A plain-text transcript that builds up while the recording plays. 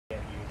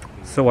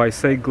So I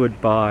say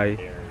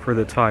goodbye for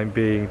the time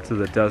being to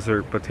the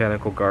Desert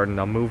Botanical Garden.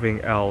 I'm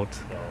moving out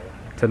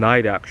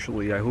tonight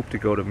actually. I hope to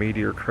go to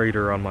Meteor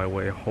Crater on my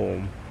way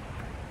home.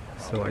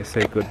 So I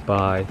say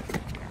goodbye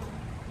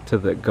to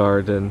the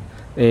garden.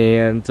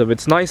 And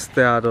it's nice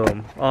that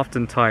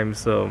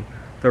oftentimes the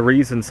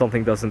reason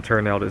something doesn't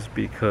turn out is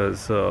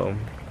because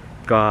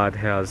God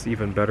has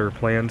even better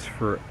plans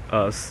for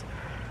us.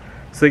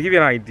 So to give you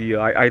an idea,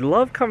 I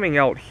love coming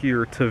out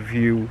here to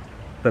view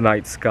the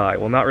night sky.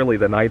 Well, not really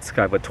the night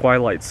sky, but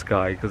twilight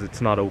sky, because it's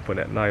not open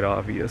at night,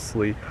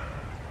 obviously.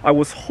 I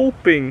was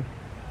hoping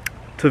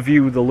to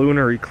view the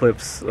lunar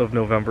eclipse of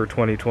November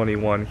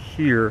 2021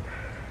 here.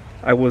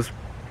 I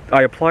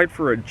applied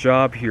for a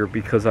job here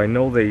because I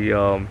know they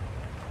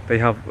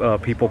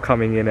have people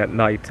coming in at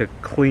night to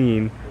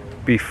clean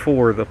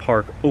before the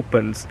park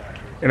opens,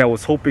 and I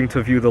was hoping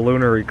to view the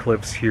lunar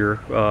eclipse here,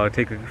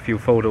 take a few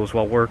photos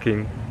while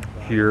working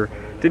here.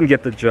 Didn't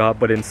get the job,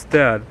 but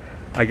instead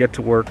I get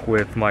to work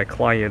with my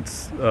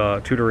clients,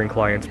 tutoring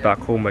clients back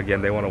home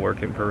again. They want to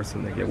work in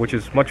person again, which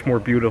is much more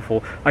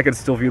beautiful. I can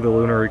still view the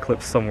lunar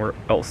eclipse somewhere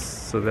else,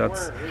 so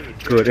that's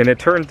good. And it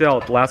turned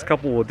out, last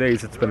couple of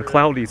days, it's been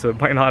cloudy, so it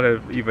might not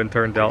have even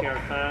turned out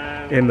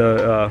in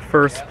the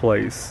first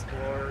place.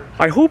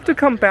 I hope to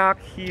come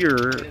back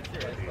here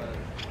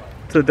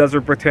to the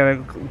Desert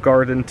Botanical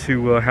Garden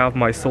to have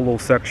my solo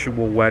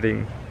sexual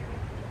wedding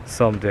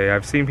someday.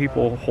 I've seen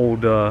people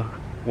hold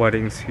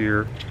weddings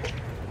here.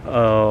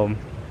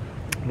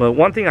 But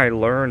one thing I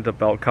learned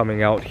about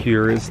coming out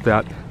here is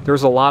that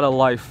there's a lot of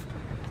life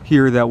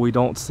here that we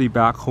don't see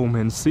back home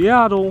in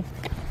Seattle.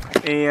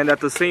 And at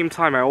the same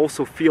time, I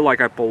also feel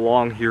like I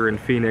belong here in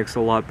Phoenix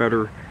a lot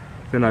better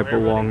than I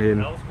belong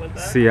in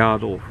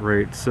Seattle,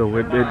 right? So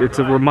it's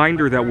a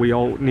reminder that we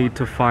all need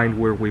to find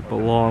where we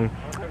belong.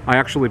 I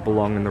actually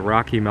belong in the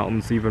Rocky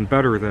Mountains even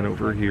better than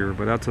over here,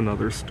 but that's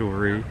another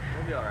story.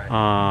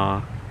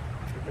 I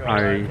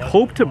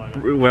hope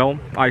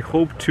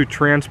to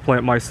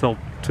transplant myself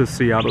to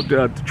Seattle,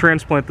 to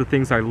transplant the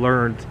things I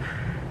learned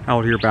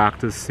out here back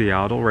to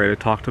Seattle, right? I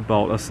talked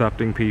about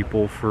accepting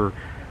people for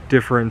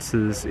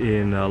differences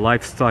in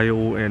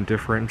lifestyle and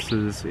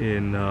differences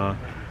in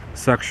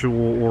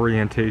sexual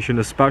orientation,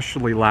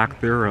 especially lack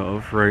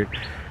thereof, right?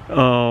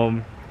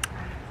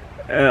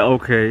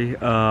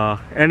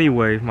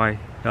 Anyway, my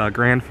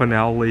grand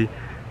finale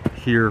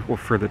here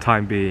for the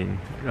time being.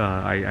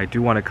 I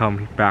do want to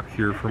come back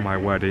here for my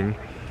wedding.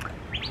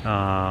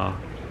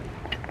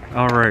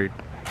 Alright,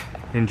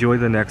 enjoy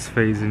the next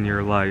phase in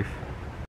your life.